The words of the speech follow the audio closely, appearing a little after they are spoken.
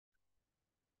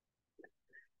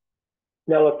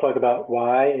Now let's talk about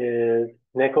why is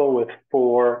nickel with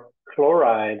 4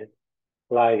 chloride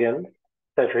ligands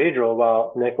tetrahedral,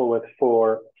 while nickel with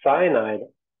 4 cyanide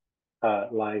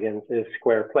ligands is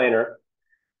square planar.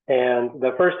 And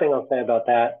the first thing I'll say about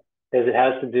that is it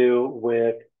has to do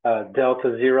with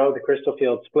delta zero, the crystal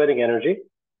field splitting energy.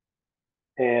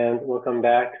 And we'll come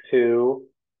back to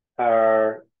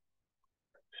our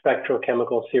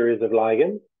spectrochemical series of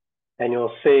ligands. And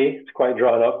you'll see, it's quite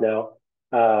drawn up now,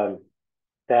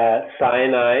 that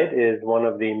cyanide is one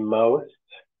of the most,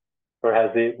 or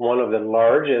has one of the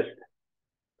largest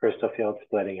crystal field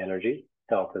splitting energies,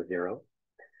 delta zero,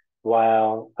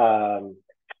 while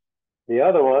the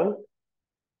other one,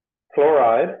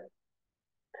 fluoride,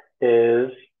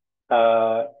 is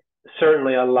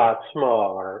certainly a lot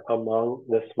smaller, among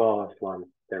the smallest ones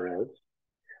there is.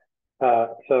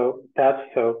 So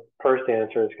first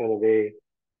answer is going to be,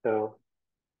 so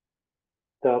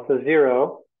delta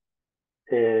zero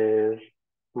is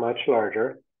much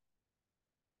larger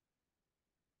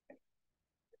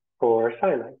for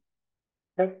cyanide.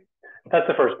 Okay, that's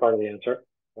the first part of the answer.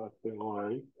 Let's do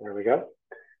one. There we go.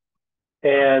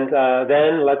 And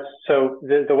then so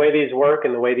the way these work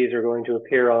and the way these are going to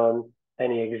appear on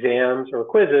any exams or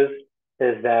quizzes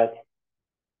is that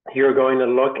you're going to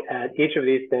look at each of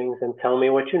these things and tell me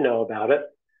what you know about it.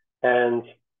 And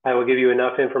I will give you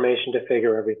enough information to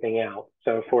figure everything out.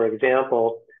 So for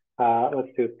example, let's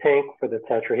do pink for the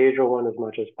tetrahedral one as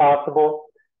much as possible.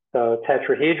 So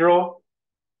tetrahedral,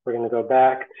 we're going to go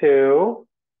back to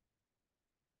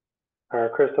our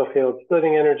crystal field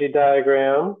splitting energy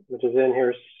diagram, which is in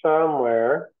here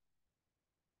somewhere.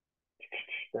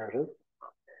 There it is.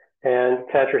 And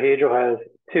tetrahedral has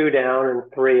 2 down and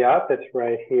 3 up. It's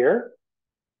right here.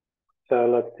 So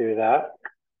let's do that.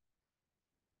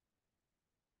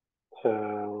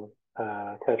 So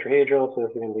tetrahedral, so this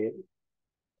is going to be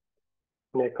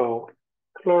nickel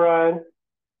chloride.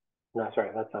 No,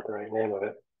 sorry, that's not the right name of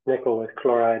it. Nickel with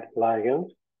chloride ligands.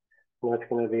 And that's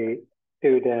going to be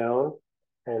 2 down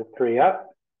and 3 up.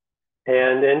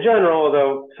 And in general,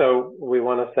 though, so we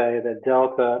want to say that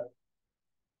delta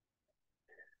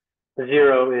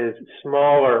zero is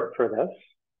smaller for this.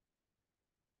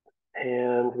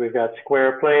 And we've got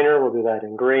square planar, we'll do that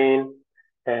in green.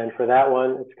 And for that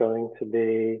one, it's going to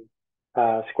be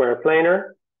square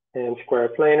planar. And square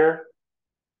planar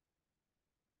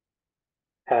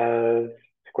has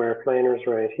square planars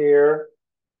right here.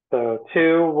 So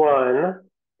 2, 1,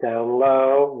 down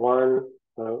low, 1,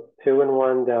 so 2 and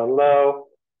 1 down low,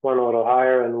 1 a little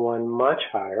higher and 1 much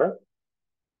higher.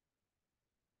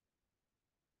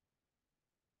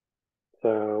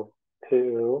 So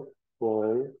 2,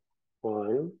 1,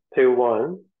 1, 2,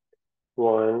 1,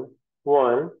 1,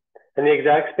 1. And the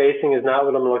exact spacing is not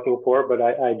what I'm looking for, but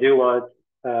I do want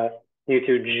you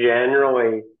to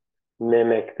generally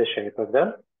mimic the shape of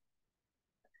them.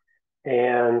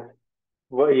 And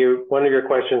one of your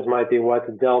questions might be what's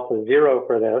delta zero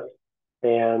for this?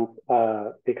 And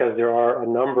because there are a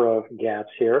number of gaps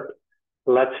here,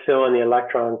 let's fill in the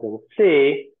electrons and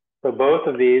see. So both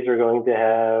of these are going to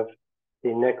have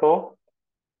the nickel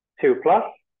 2+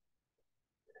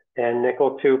 and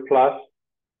nickel 2+.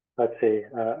 Let's see,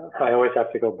 I always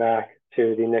have to go back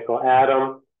to the nickel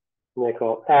atom.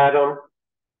 Nickel atom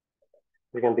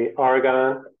is going to be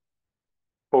argon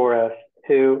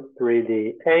 4s2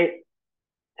 3d8.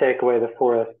 Take away the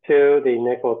 4s2, the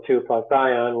nickel 2+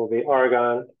 ion will be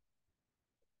argon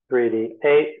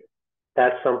 3d8.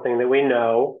 That's something that we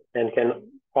know and can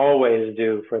always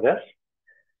do for this.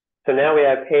 So now we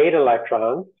have 8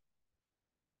 electrons,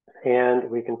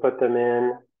 and we can put them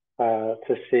in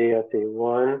to see, let's see,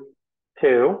 1,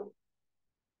 2.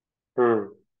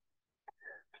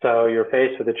 So you're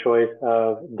faced with the choice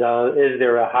of, is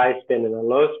there a high spin and a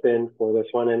low spin for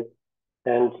this one?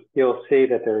 And you'll see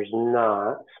that there's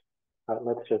not.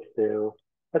 Let's do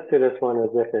this one as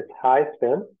if it's high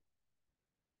spin.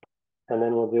 And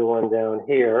then we'll do one down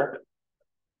here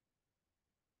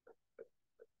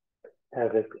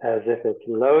as if it's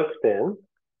low spin.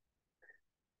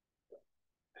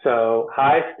 So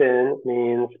high spin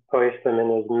means place them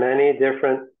in as many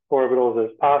different orbitals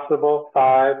as possible,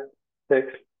 5, 6,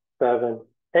 7,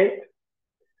 8.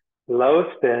 Low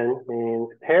spin means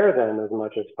pair them as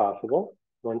much as possible,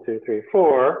 1, 2, 3,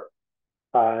 4,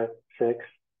 5, 6,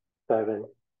 7,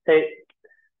 8.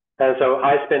 And so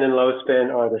high spin and low spin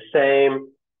are the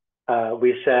same.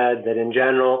 We said that in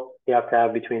general, you have to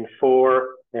have between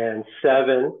 4 and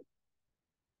 7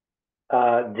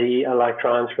 d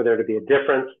electrons for there to be a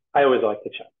difference. I always like to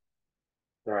check.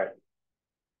 All right.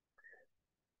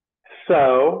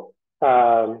 So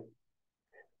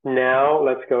Now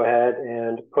let's go ahead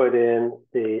and put in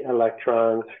the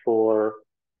electrons for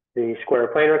the square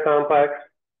planar complex.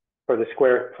 For the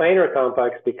square planar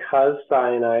complex, because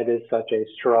cyanide is such a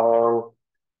strong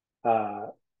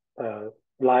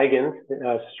ligand,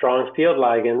 a strong field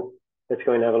ligand, it's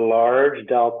going to have a large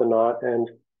delta knot. And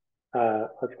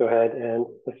let's go ahead and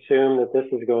assume that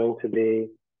this is going to be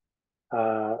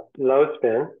low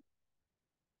spin.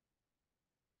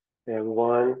 And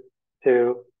 1,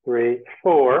 2, 3,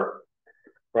 4,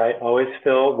 right? Always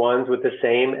fill ones with the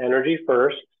same energy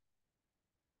first.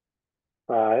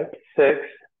 5, 6,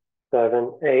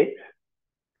 7, 8.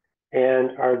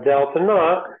 And our delta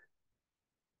knot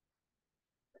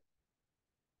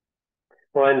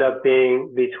will end up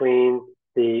being between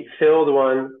the filled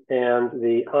one and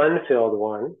the unfilled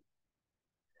one,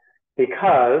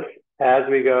 because as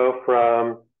we go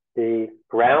from the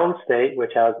ground state,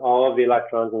 which has all of the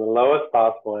electrons in the lowest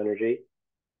possible energy,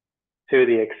 to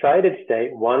the excited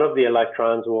state, one of the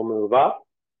electrons will move up.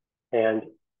 And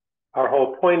our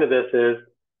whole point of this is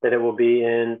that it will be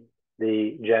in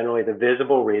generally the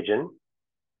visible region.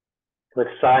 With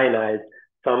cyanide,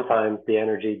 sometimes the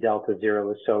energy delta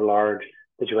zero is so large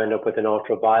that you end up with an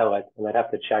ultraviolet, and I'd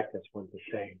have to check this one to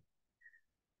see.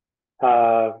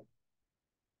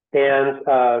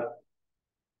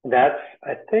 That's,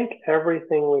 I think,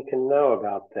 everything we can know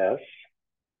about this.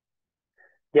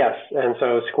 Yes, and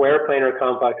so square planar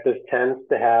complexes tends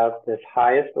to have this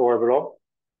highest orbital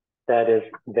that is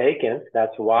vacant.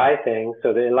 That's Y thing.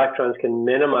 So the electrons can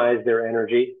minimize their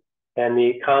energy, and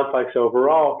the complex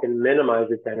overall can minimize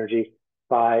its energy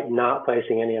by not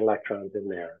placing any electrons in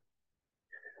there.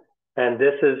 And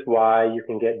this is why you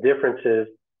can get differences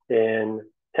in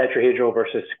tetrahedral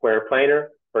versus square planar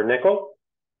for nickel.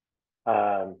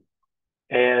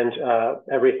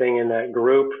 Everything in that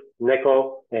group,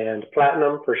 nickel and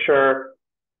platinum for sure.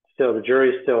 Still, the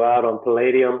jury's still out on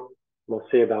palladium. We'll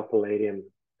see about palladium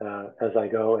as I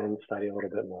go and study a little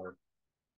bit more.